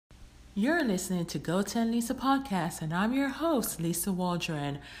You're listening to Go 10 Lisa podcast, and I'm your host, Lisa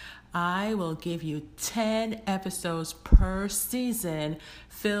Waldron. I will give you 10 episodes per season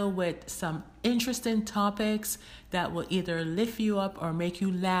filled with some interesting topics that will either lift you up or make you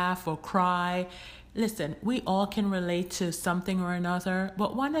laugh or cry. Listen, we all can relate to something or another,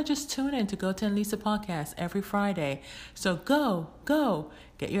 but why not just tune in to Go 10 Lisa podcast every Friday? So go,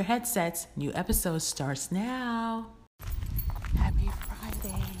 get your headsets. New episode starts now. Happy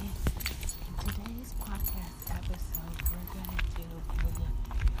Friday. In today's podcast episode, we're going to do a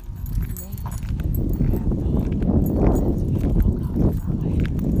neighborhood wrap-up. As we walk outside, I'm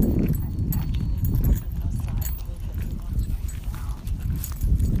actually walking outside with everyone right now.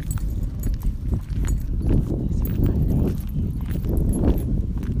 This Friday evening.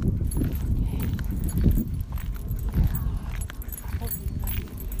 I hope you guys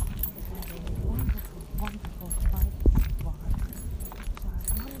had a wonderful Friday so far. So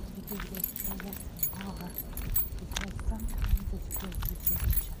I wanted to do this ASMR because sometimes it's good to just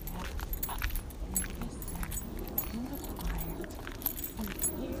chill out and listen in the quiet and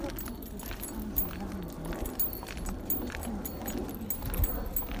hear all the sounds around you and take them seriously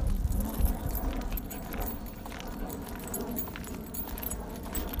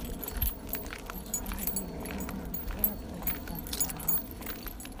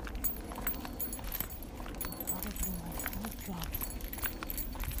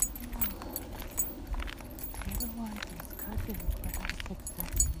and everyone is cooking for our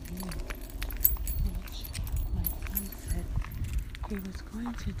success in me, which my son said he was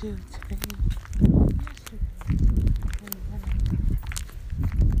going to do today, yesterday, and then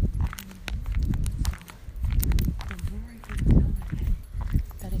so the more I keep telling him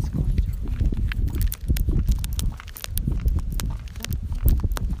that it's going to rain,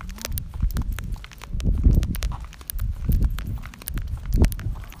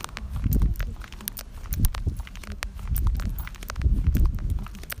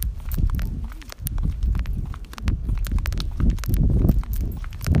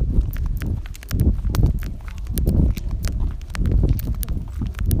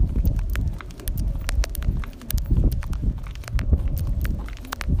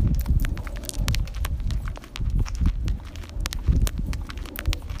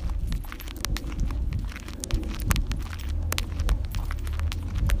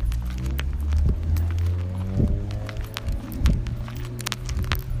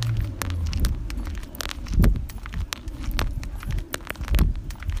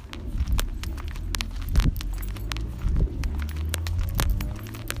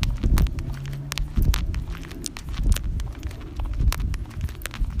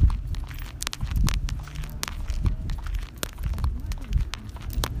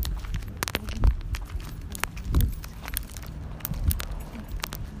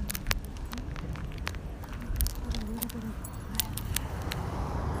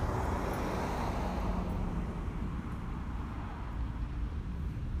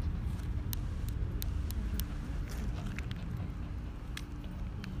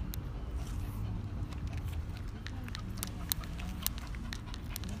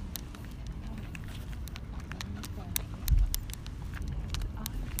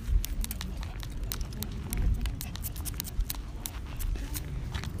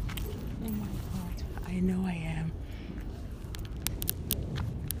 I know I am.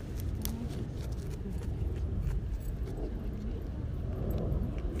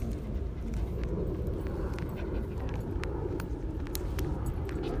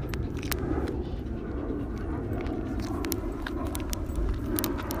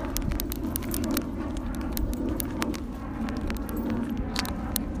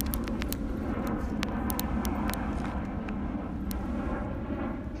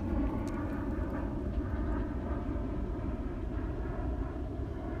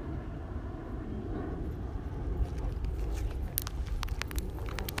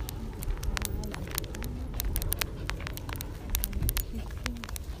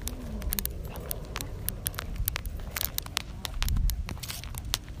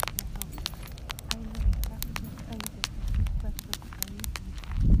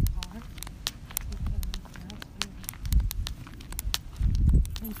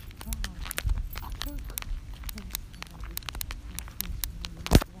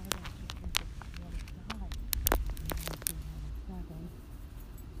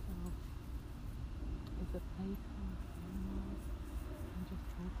 It's a place full of animals and just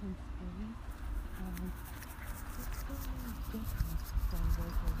open space, and it's very different from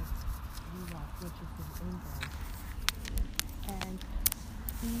regular Europe, which is in England. And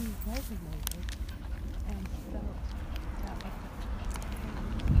he resonated and felt that was the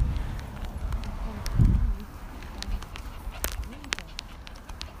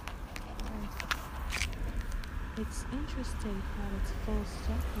it's interesting how it's full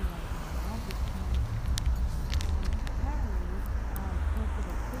circle right now because Harry posted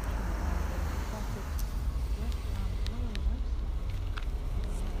a picture of a classic royal website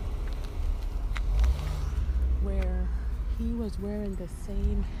where he was wearing the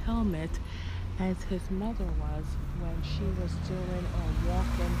same helmet as his mother was when she was doing or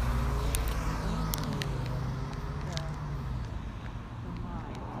walking the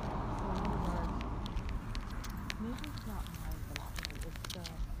mine. So in other words, maybe it's not mine, but it's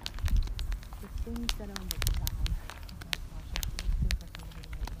the things that are on the ground. Oh my gosh, I can't think of something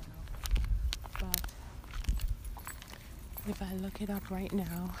right now. But if I look it up right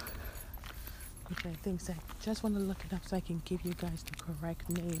now, which I think I just want to look it up so I can give you guys the correct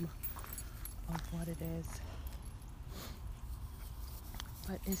name of what it is.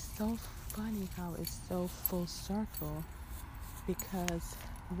 But it's so funny how it's so full circle because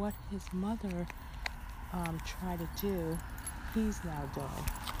what his mother tried to do, he's now doing.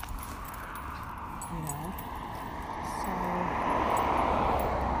 You know? So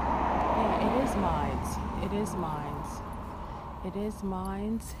yeah, it is mines. It is mines. It is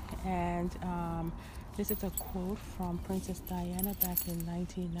mines, and this is a quote from Princess Diana back in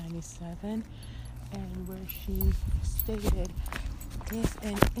 1997, and where she stated, if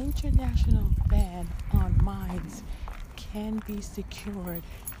an international ban on mines can be secured,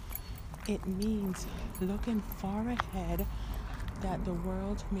 it means looking far ahead that the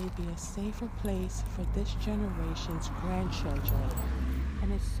world may be a safer place for this generation's grandchildren.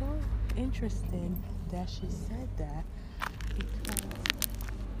 And it's so interesting that she said that because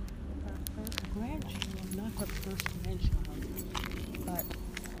her first grandchild, not her first grandchild, but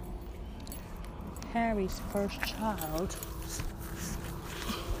Harry's first child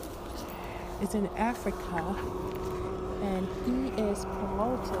is in Africa, and he is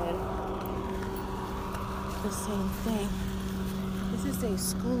promoted the same thing. This is a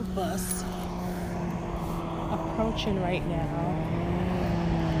school bus approaching right now.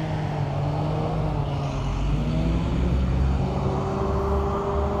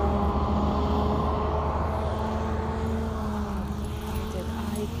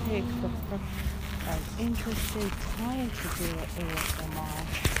 An interesting time to do an ASMR.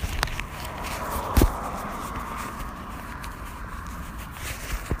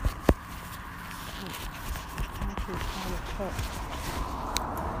 Actually trying to cook.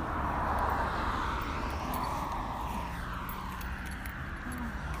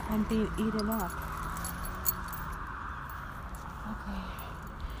 I'm being eaten up. Okay.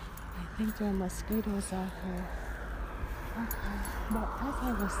 I think there are mosquitoes out here. Okay. But as I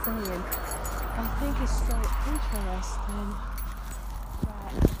was saying, I think it's so interesting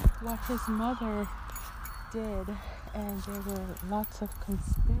that what his mother did, and there were lots of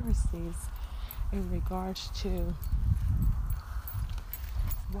conspiracies in regards to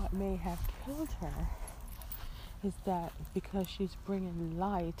what may have killed her, is that because she's bringing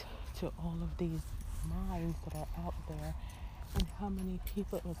light to all of these mines that are out there and how many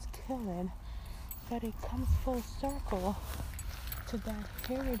people it was killing, but it comes full circle to that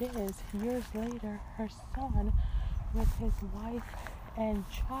here it is, years later, her son with his wife and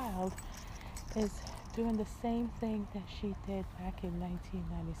child is doing the same thing that she did back in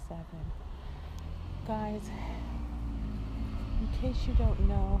 1997. Guys, in case you don't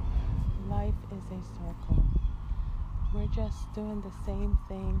know, life is a circle. We're just doing the same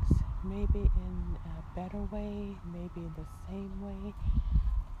things, maybe in a better way, maybe in the same way,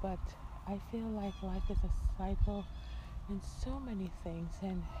 but I feel like life is a cycle in so many things,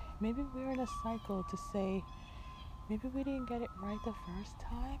 and maybe we're in a cycle to say, maybe we didn't get it right the first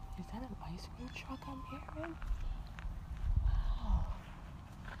time. Is that an ice cream truck I'm hearing? Wow.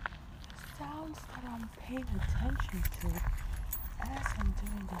 The sounds that I'm paying attention to as I'm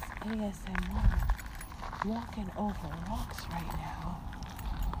doing this ASMR, walking over rocks right now.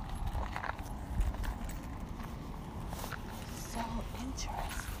 So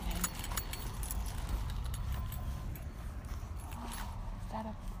interesting. That a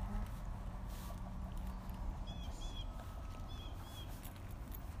bird?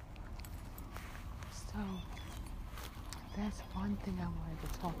 So that's one thing I wanted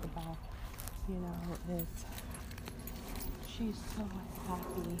to talk about, is she's so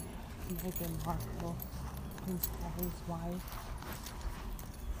happy, Meghan Markle, Prince Harry's wife,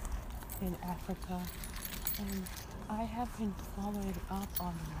 in Africa, and I have been following up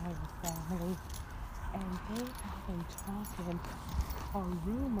on the royal family, and they have been talking or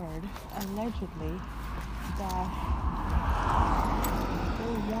rumored, allegedly, that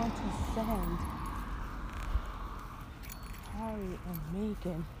they want to send Harry and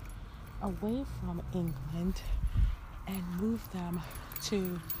Meghan away from England and moved them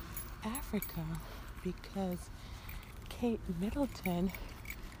to Africa because Kate Middleton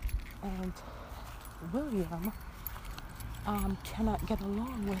and William cannot get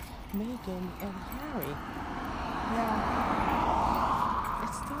along with Meghan and Harry. Now,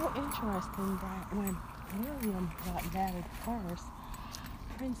 it's still interesting that when William got married first,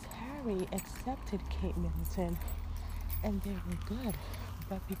 Prince Harry accepted Kate Middleton and they were good.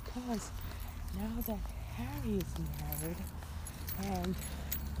 But because now that Harry is married and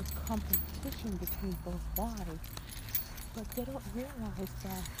the competition between both wives, but they don't realize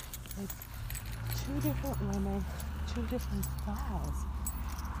that it's two different women, two different styles.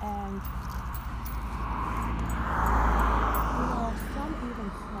 And some even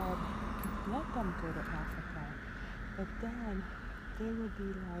said, let them go to Africa, but then they would be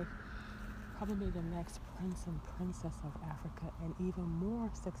like probably the next prince and princess of Africa and even more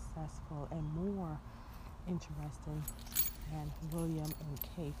successful and more interesting than William and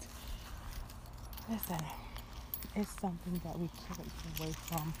Kate. Listen, it's something that we can't get away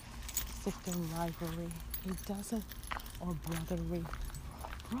from. Sister rivalry, it doesn't, or brotherly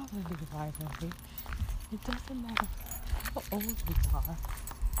rivalry. It doesn't matter how old we are.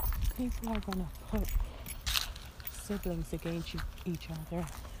 People are gonna put siblings against each other.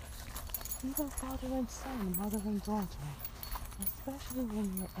 Even father and son, mother and daughter. Especially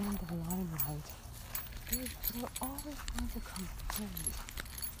when you're in the limelight. They're always going to complain. And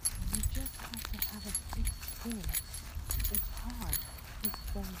you just have to have a thick skin. It's hard. It's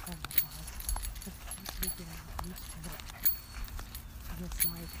very, very hard. Especially getting used to it. And it's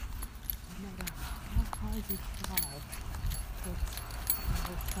like, no matter how hard you try, it's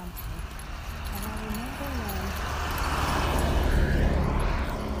always something. And I remember when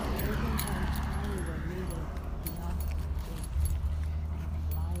Meghan and Harry were meeting Beyonce at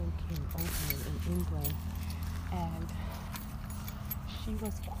Lion King opening in England, and she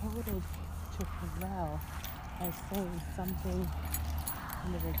was quoted to Pharrell as saying something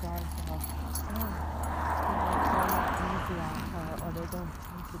in the regards of, they're not easy on her, or they don't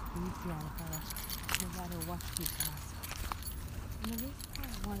take it easy on her, no matter what she does. And the reason why I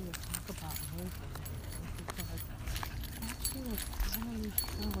wanted to talk about Meghan is because as she was finally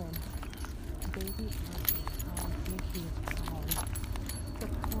showing baby Nicki Brown, the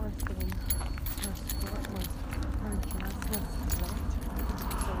poor thing, her skirt was, her dress was split,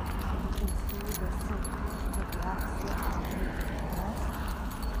 so you can see the black slip on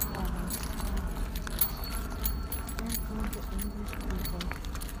her dress. They're going to English people,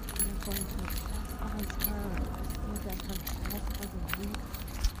 they're going to chastise her, say that her dress wasn't weak,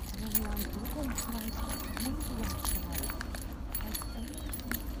 and I'm like, looking like maybe outside. Has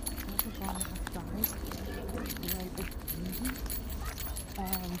anything ever gone outside when it's windy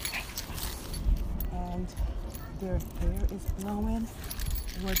and their hair is blowing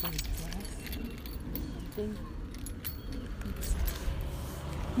or their dress?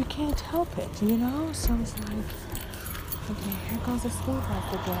 You can't help it, you know? So it's like, okay, here goes the school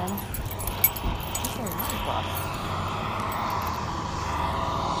bus again. It's a little bus.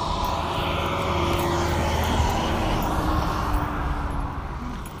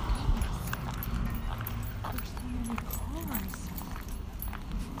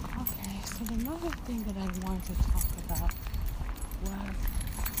 Another thing that I wanted to talk about was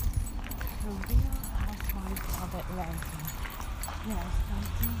the Real Housewives of Atlanta. Yes, I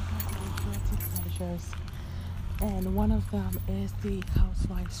do have my guilty pleasures, and one of them is the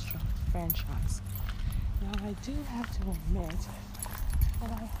Housewives franchise. Now, I do have to admit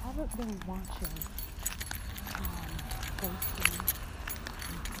that I haven't been watching Casey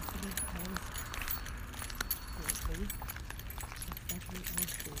and Custody Homes lately, especially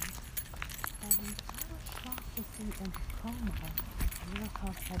OC. And I was shocked to see in the promo of Real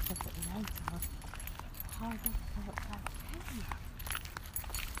Housewives of Atlanta how they felt about Kenya.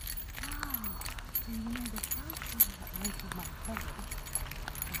 Wow. And you know, the first thing that went through my head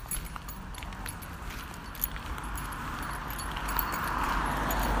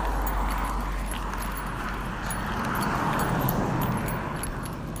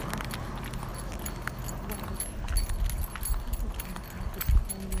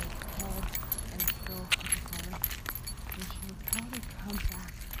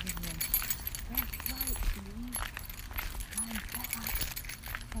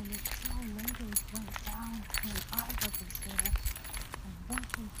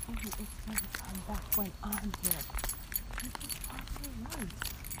when I'm here. This is probably right.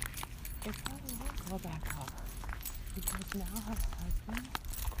 It probably will go back up. Because now her husband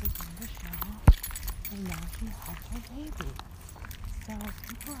is on the show and now she has her baby. So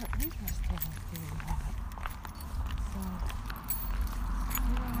people are interested in seeing that. So,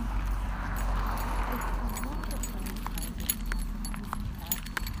 you know, it's a lot of franchises.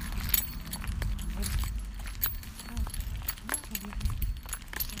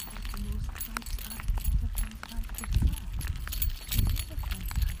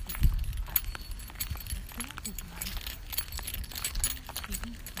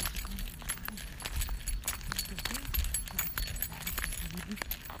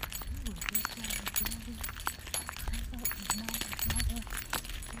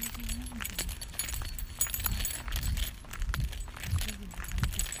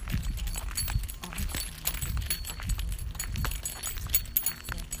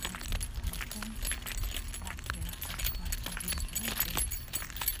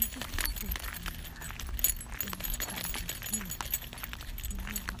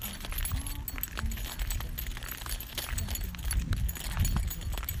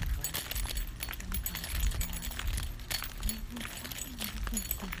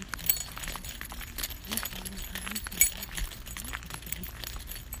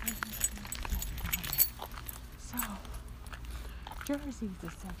 Jersey's the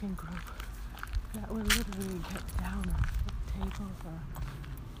second group that would literally get down or flip tables or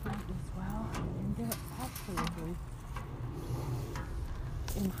fight as well, and they're absolutely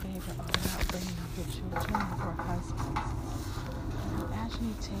in favor of not bringing up the children for husbands. And I'm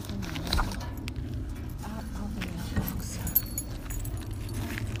actually taking the men out of the networks.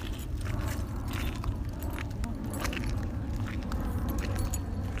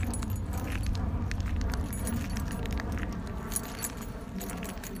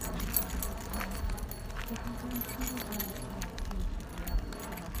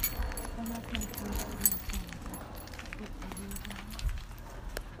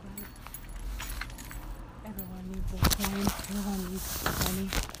 Everyone needs a coin, everyone needs money.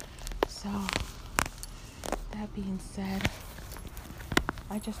 So, that being said,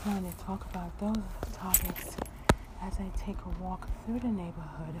 I just wanted to talk about those topics as I take a walk through the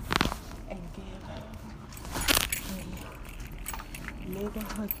neighborhood and give a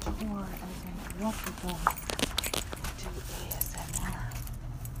neighborhood tour as I walk the dog to ASMR.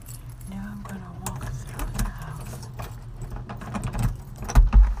 Now I'm gonna walk through the house.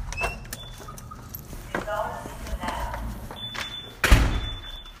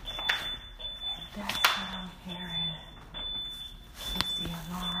 That's what I'm hearing. It's the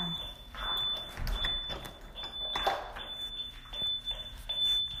alarm.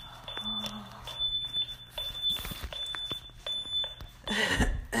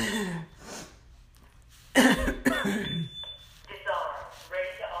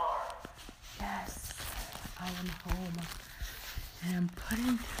 Yes, I am home. And I'm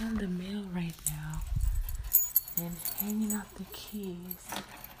putting down the mail right now and hanging up the keys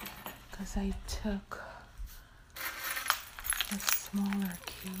because I took a smaller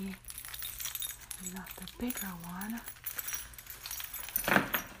key and not the bigger one.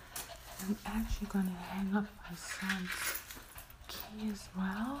 I'm actually going to hang up my son's key as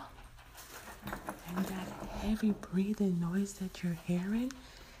well. And that heavy breathing noise that you're hearing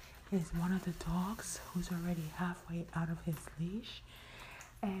is one of the dogs who's already halfway out of his leash.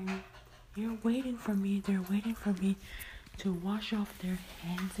 And they're waiting for me to wash off their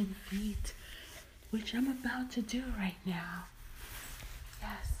hands and feet, which I'm about to do right now.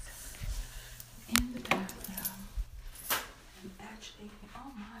 Yes, in the bathroom. And actually,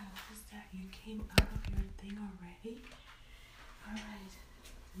 oh my, what is that? You came out of your thing already? Alright,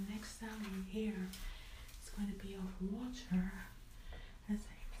 the next sound you hear is going to be of water as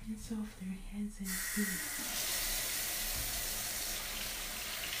I rinse off their hands and feet.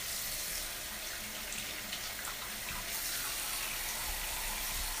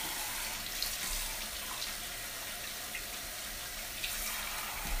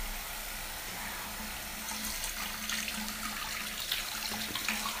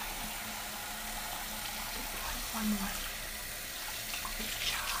 One more. Good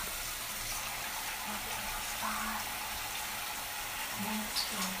job. Okay, fine.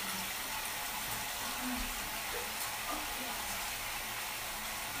 Next one. Okay.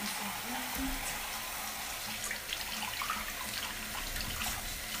 Is that right?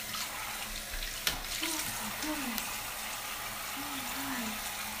 Oh, my goodness. Oh, my.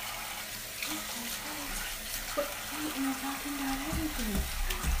 Okay, great. But wait, you're knocking down everything.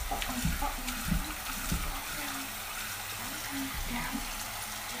 Down.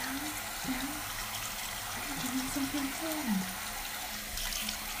 I'm doing something wrong.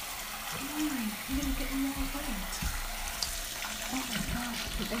 Come on, you're gonna get me all wet. Oh my gosh,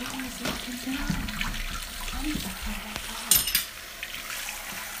 but everything's looking down. Tell me the hell I got.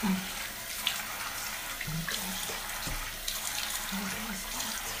 Okay.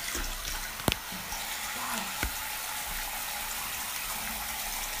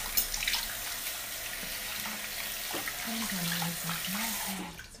 gonna use my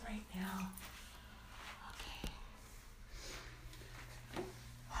hands right now. Okay.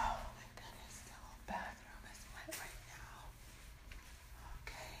 Oh my goodness, the whole bathroom is wet right now.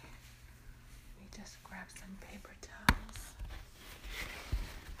 Okay. Let me just grab some paper towels.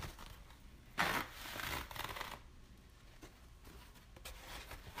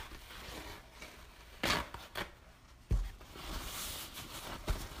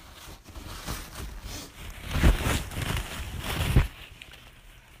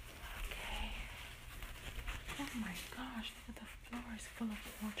 Oh my gosh, look at the floor is full of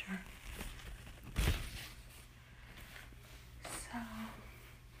water. So,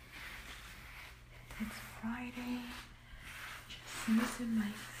 it's Friday, just using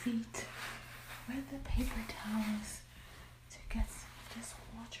my feet with the paper towels to get some of this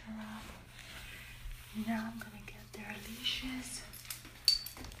water up. Now I'm gonna get their leashes.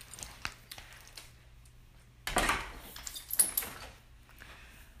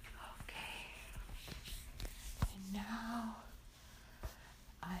 Okay. And now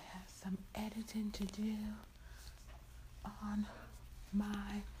I have some editing to do on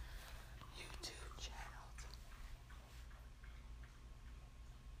my YouTube channel.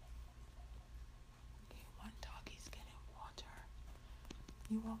 Okay, one doggy's getting water.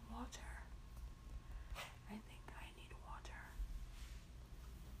 You want water? I think I need water.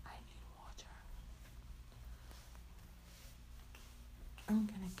 I need water. I'm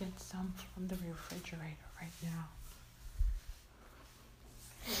gonna get some from the refrigerator right now.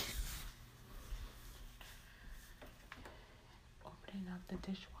 Opening up the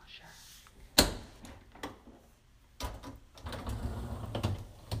dishwasher.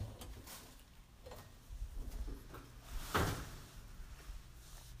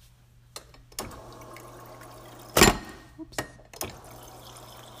 Oops.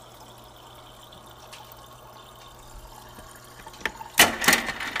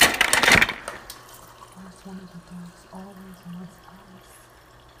 That's one of the dogs always wants ice.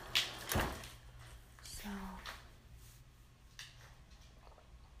 So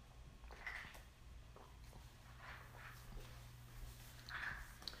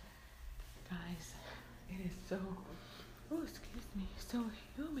guys, it is so so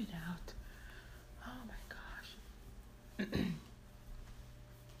humid out. Oh my gosh.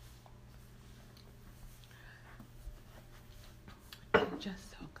 I'm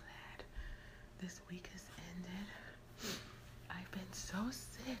just so glad this week has ended. I've been so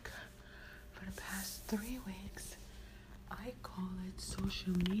sick for the past 3 weeks. I call it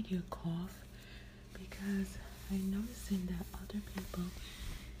social media cough because I'm noticing that other people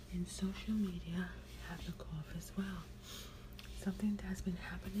in social media have the cough as well. Something that's been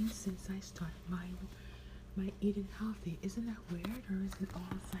happening since I started my eating healthy. Isn't that weird, or is it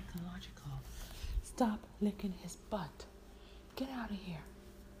all psychological? Stop licking his butt. Get out of here.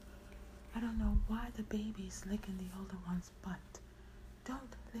 I don't know why the baby's licking the older one's butt.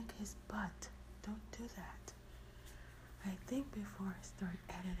 Don't lick his butt. Don't do that. I think before I start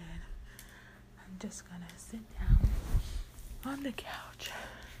editing, I'm just gonna sit down on the couch,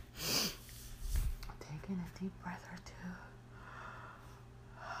 taking a deep breath or two.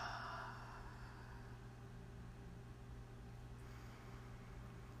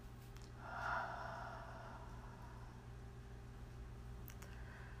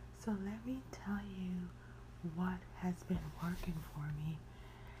 So let me tell you what has been working for me.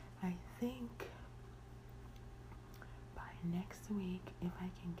 I think by next week, if I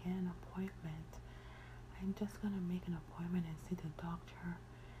can get an appointment, I'm just going to make an appointment and see the doctor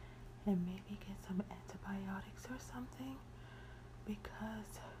and maybe get some antibiotics or something,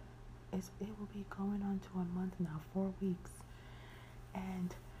 because it will be going on to a month now, 4 weeks. And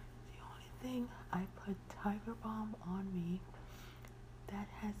the only thing, I put Tiger Balm on me. That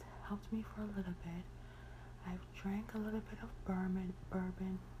has helped me for a little bit. I've drank a little bit of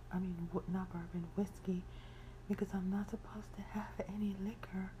whiskey, because I'm not supposed to have any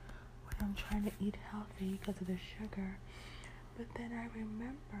liquor when I'm trying to eat healthy because of the sugar. But then I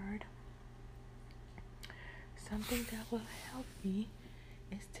remembered something that will help me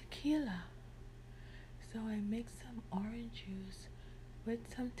is tequila. So I mix some orange juice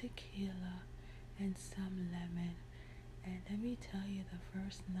with some tequila and some lemon. And let me tell you, the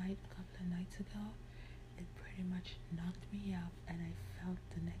first night, a couple of nights ago, it pretty much knocked me out, and I felt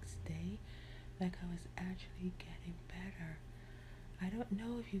the next day like I was actually getting better. I don't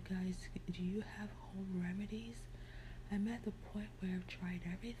know if you guys, do you have home remedies? I'm at the point where I've tried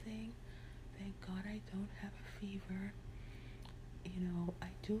everything. Thank God I don't have a fever. You know, I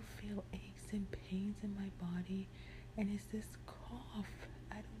do feel aches and pains in my body, and it's this cough.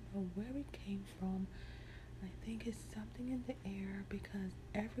 I don't know where it came from. I think it's something in the air because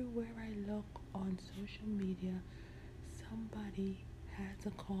everywhere I look on social media, somebody has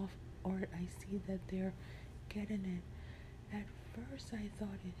a cough or I see that they're getting it. At first, I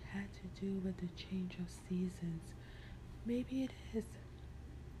thought it had to do with the change of seasons. Maybe it is.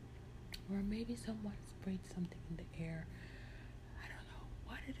 Or maybe someone sprayed something in the air. I don't know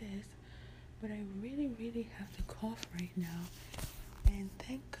what it is, but I really have to cough right now. And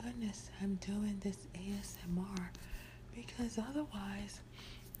thank goodness I'm doing this ASMR because otherwise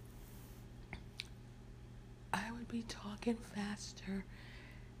I would be talking faster.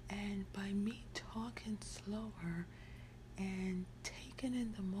 And by me talking slower and taking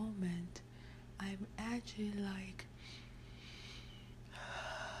in the moment, I'm actually like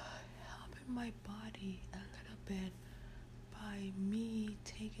helping my body a little bit by me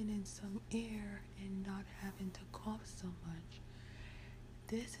taking in some air and not having to cough so much.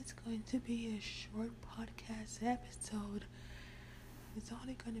 This is going to be a short podcast episode. It's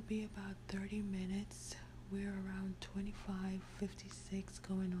only going to be about 30 minutes. We're around 25:56,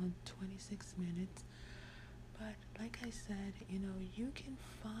 going on 26 minutes. But like I said, you can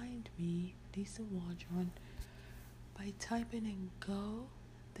find me, Lisa Waldron, by typing in go,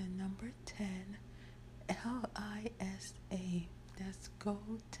 the number 10, LISA. That's go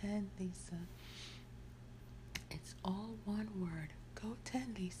 10 Lisa. It's all one word. Go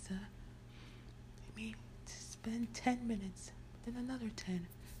 10 Lisa. I mean, to spend 10 minutes, then another 10,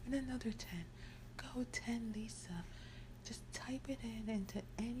 and another 10. Go 10 Lisa. Just type it into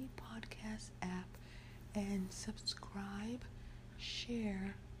any podcast app and subscribe,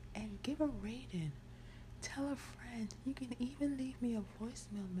 share, and give a rating. Tell a friend. You can even leave me a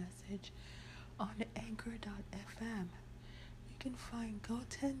voicemail message on Anchor.fm. You can find Go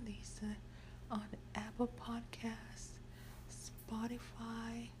 10 Lisa on Apple Podcasts,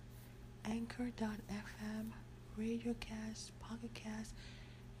 Spotify, Anchor.fm, Radiocast, Pocketcast,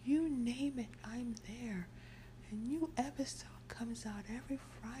 you name it, I'm there. A new episode comes out every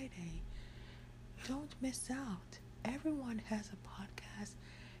Friday. Don't miss out. Everyone has a podcast.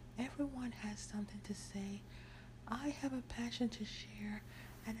 Everyone has something to say. I have a passion to share,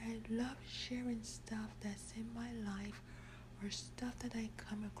 and I love sharing stuff that's in my life or stuff that I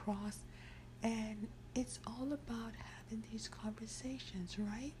come across. And it's all about having these conversations,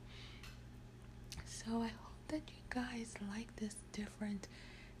 right? So I hope that you guys like this different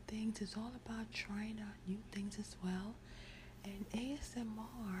things. It's all about trying out new things as well. And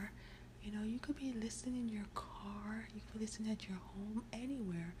ASMR, you could be listening in your car, you could listen at your home,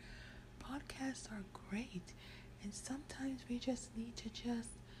 anywhere. Podcasts are great, and sometimes we just need to just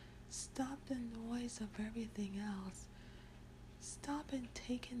stop the noise of everything else. Stop and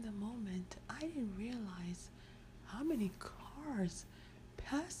take in the moment. I didn't realize how many cars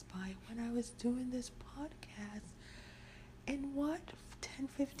passed by when I was doing this podcast. In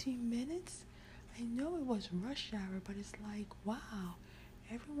 10-15 minutes? I know it was rush hour, but it's like, wow,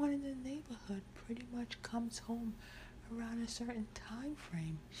 everyone in the neighborhood pretty much comes home around a certain time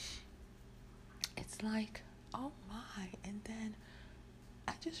frame. It's like, oh my, and then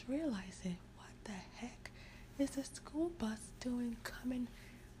I just realized it. What the heck is a school bus doing coming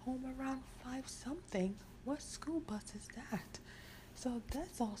home around 5 something? What school bus is that? So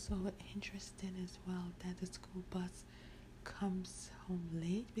that's also interesting as well, that the school bus comes home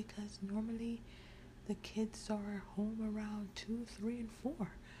late, because normally the kids are home around 2, 3, and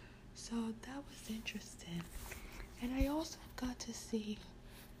 4. So that was interesting. And I also got to see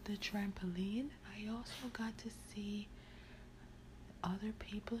the trampoline. I also got to see other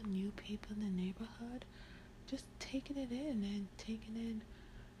people, new people in the neighborhood, just taking it in and taking in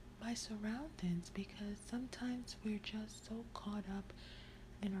my surroundings, because sometimes we're just so caught up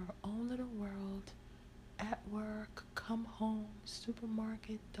in our own little world, at work, come home,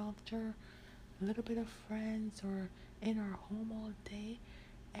 supermarket, doctor, a little bit of friends, or in our home all day,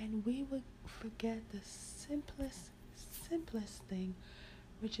 and we would forget the simplest thing,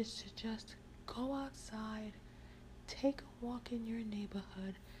 which is to just go outside, take a walk in your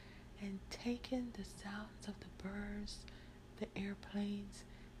neighborhood, and take in the sounds of the birds, the airplanes,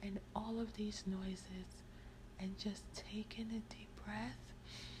 and all of these noises, and just take in a deep breath,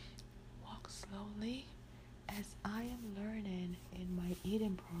 walk slowly, as I am learning in my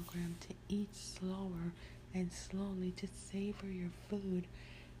eating program to eat slower and slowly, to savor your food,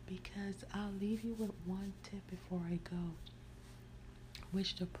 because I'll leave you with one tip before I go,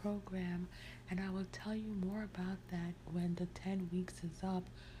 which the program, and I will tell you more about that when the 10 weeks is up,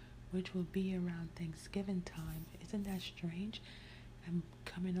 which will be around Thanksgiving time. Isn't that strange? I'm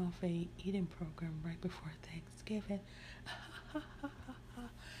coming off a eating program right before Thanksgiving.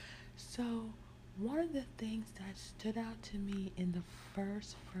 So one of the things that stood out to me in the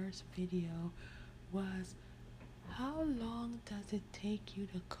first video was, how long does it take you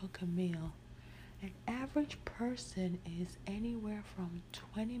to cook a meal? An average person is anywhere from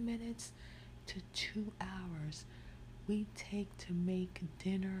 20 minutes to 2 hours we take to make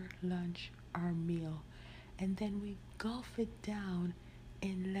dinner, lunch, our meal, and then we gulp it down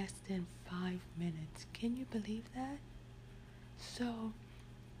in less than 5 minutes. Can you believe that? So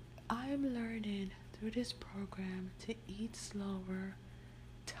I'm learning through this program to eat slower,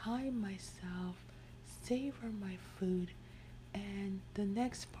 time myself, savor my food, and the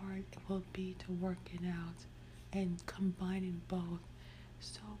next part will be to working out and combining both.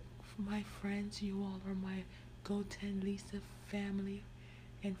 So for my friends, you all are my GoTen Lisa family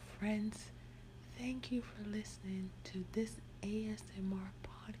and friends. Thank you for listening to this ASMR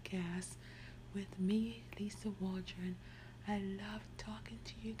podcast with me, Lisa Waldron. I love talking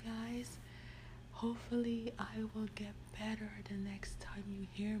to you guys. Hopefully I will get better the next time you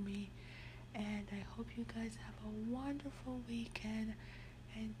hear me. And I hope you guys have a wonderful weekend.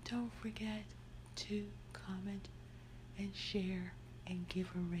 And don't forget to comment and share and give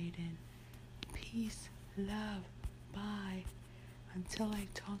a rating. Peace, love, bye. Until I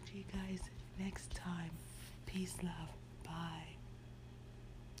talk to you guys next time. Peace, love, bye.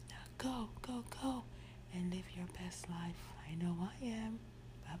 Now go and live your best life. I know I am.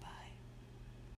 Bye-bye.